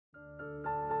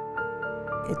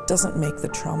It doesn't make the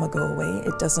trauma go away.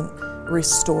 It doesn't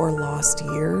restore lost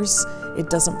years. It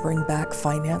doesn't bring back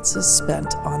finances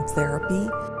spent on therapy.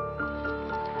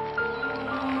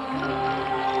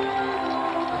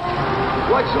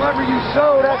 Whatsoever you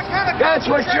sow, that's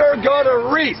what you're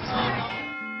gonna reap.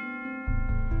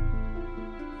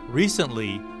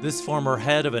 Recently, this former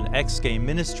head of an ex-gay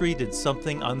ministry did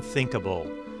something unthinkable.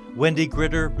 Wendy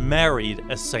Gritter married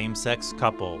a same-sex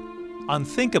couple.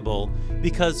 Unthinkable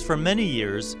because for many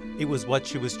years, it was what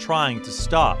she was trying to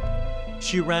stop.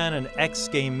 She ran an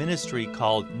ex-gay ministry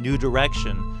called New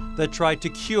Direction that tried to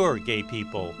cure gay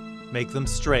people, make them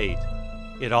straight.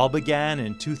 It all began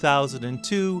in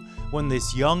 2002 when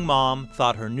this young mom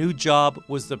thought her new job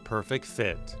was the perfect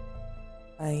fit.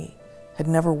 I had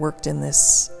never worked in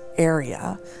this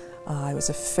area. I was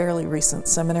a fairly recent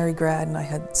seminary grad and I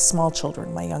had small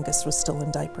children. My youngest was still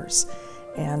in diapers.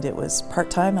 And it was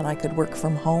part-time and I could work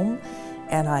from home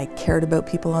and I cared about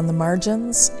people on the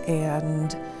margins,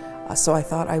 and so I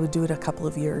thought I would do it a couple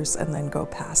of years and then go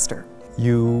pastor.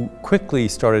 You quickly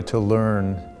started to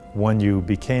learn when you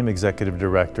became executive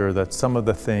director that some of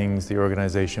the things the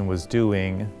organization was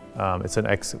doing, it's an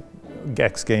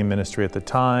ex-gay ministry at the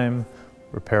time,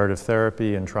 reparative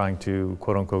therapy and trying to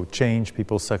quote-unquote change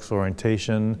people's sexual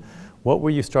orientation. What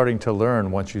were you starting to learn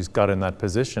once you got in that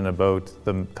position about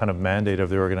the kind of mandate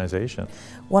of the organization?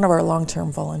 One of our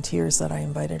long-term volunteers that I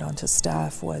invited onto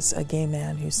staff was a gay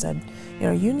man who said, you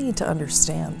know, you need to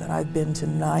understand that I've been to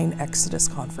 9 Exodus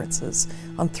conferences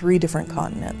on 3 different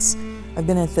continents. I've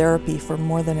been in therapy for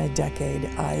more than a decade.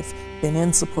 I've been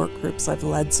in support groups, I've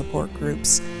led support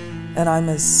groups, and I'm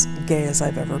as gay as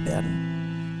I've ever been.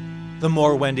 The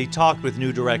more Wendy talked with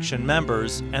New Direction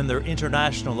members and their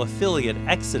international affiliate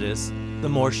Exodus, the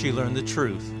more she learned the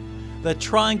truth, that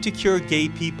trying to cure gay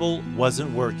people wasn't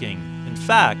working. In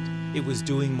fact, it was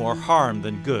doing more harm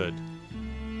than good.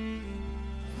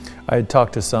 I had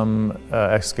talked to some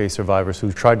ex-gay survivors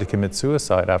who tried to commit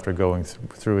suicide after going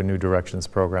through a New Directions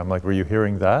program. Like, were you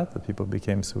hearing that people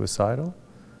became suicidal?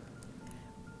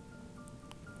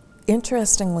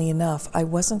 Interestingly enough, I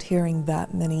wasn't hearing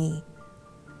that many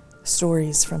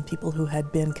stories from people who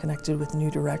had been connected with New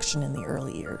Direction in the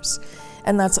early years.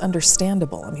 And that's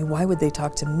understandable. I mean, why would they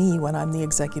talk to me when I'm the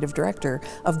executive director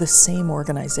of the same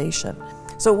organization?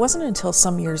 So it wasn't until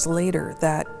some years later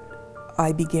that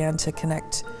I began to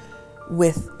connect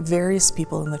with various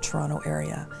people in the Toronto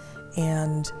area.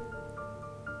 And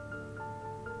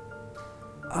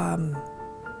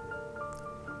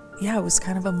yeah, it was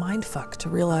kind of a mindfuck to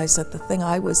realize that the thing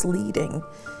I was leading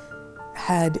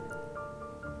had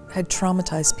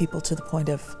traumatized people to the point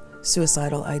of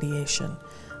suicidal ideation.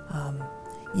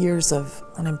 Years of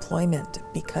unemployment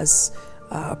because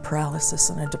paralysis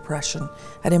and a depression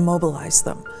had immobilized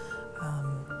them.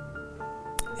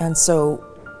 And so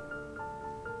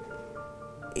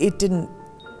it didn't,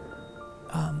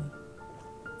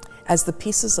 as the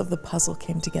pieces of the puzzle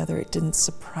came together, it didn't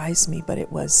surprise me, but it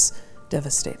was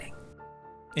devastating.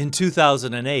 In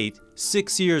 2008,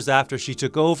 6 years after she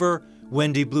took over,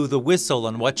 Wendy blew the whistle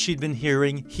on what she'd been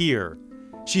hearing here.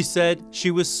 She said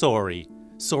she was sorry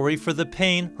for the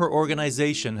pain her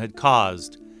organization had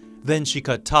caused. Then she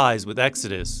cut ties with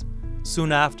Exodus.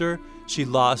 Soon after, she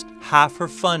lost half her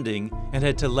funding and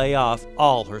had to lay off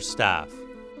all her staff.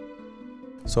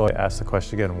 So I asked the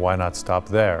question again, why not stop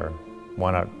there?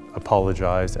 Why not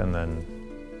apologize and then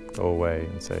go away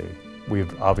and say, we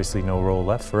have obviously no role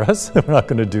left for us. We're not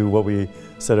going to do what we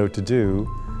set out to do.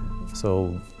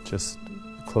 So just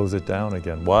close it down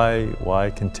again.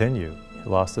 Why continue? You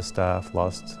lost the staff,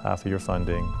 lost half of your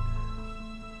funding.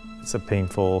 It's a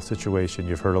painful situation.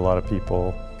 You've hurt a lot of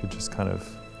people. You could just kind of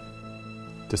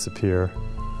disappear.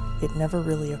 It never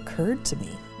really occurred to me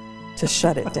to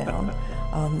shut it down.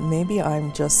 Maybe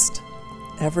I'm just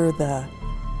ever the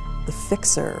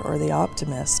fixer or the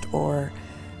optimist or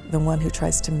the one who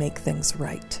tries to make things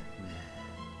right.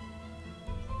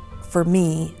 For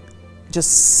me,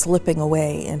 just slipping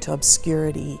away into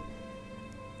obscurity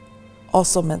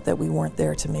also meant that we weren't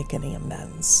there to make any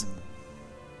amends.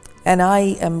 And I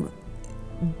am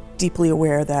deeply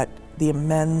aware that the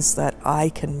amends that I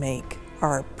can make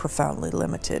are profoundly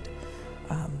limited.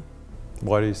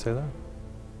 Why do you say that?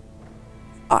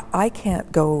 I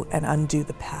can't go and undo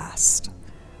the past.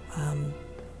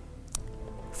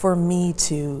 For me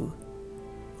to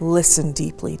listen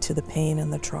deeply to the pain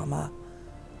and the trauma,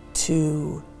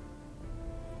 to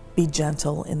be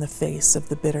gentle in the face of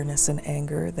the bitterness and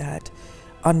anger that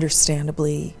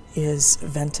understandably is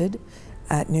vented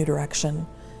at New Direction,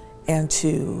 and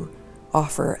to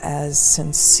offer as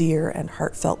sincere and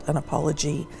heartfelt an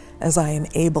apology as I am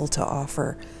able to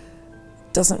offer,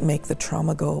 doesn't make the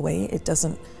trauma go away. It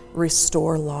doesn't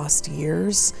restore lost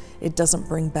years. It doesn't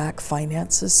bring back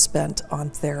finances spent on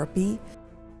therapy.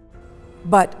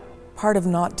 But part of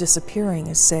not disappearing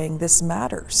is saying this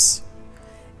matters.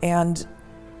 And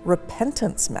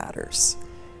repentance matters.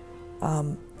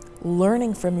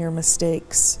 Learning from your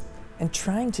mistakes and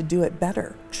trying to do it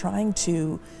better, trying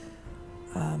to,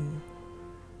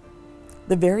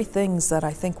 the very things that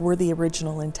I think were the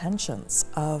original intentions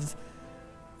of,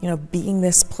 being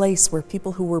this place where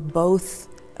people who were both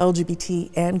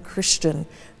LGBT and Christian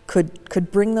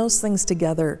could bring those things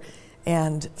together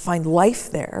and find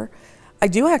life there. I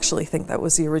do actually think that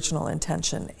was the original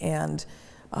intention, and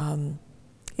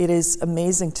it is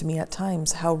amazing to me at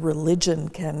times how religion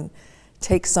can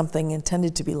take something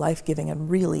intended to be life-giving and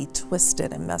really twist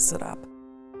it and mess it up.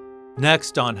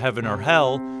 Next on Heaven or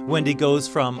Hell, Wendy goes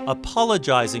from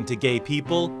apologizing to gay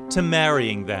people to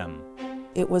marrying them.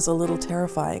 It was a little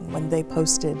terrifying when they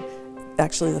posted,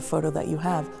 actually the photo that you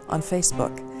have, on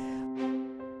Facebook.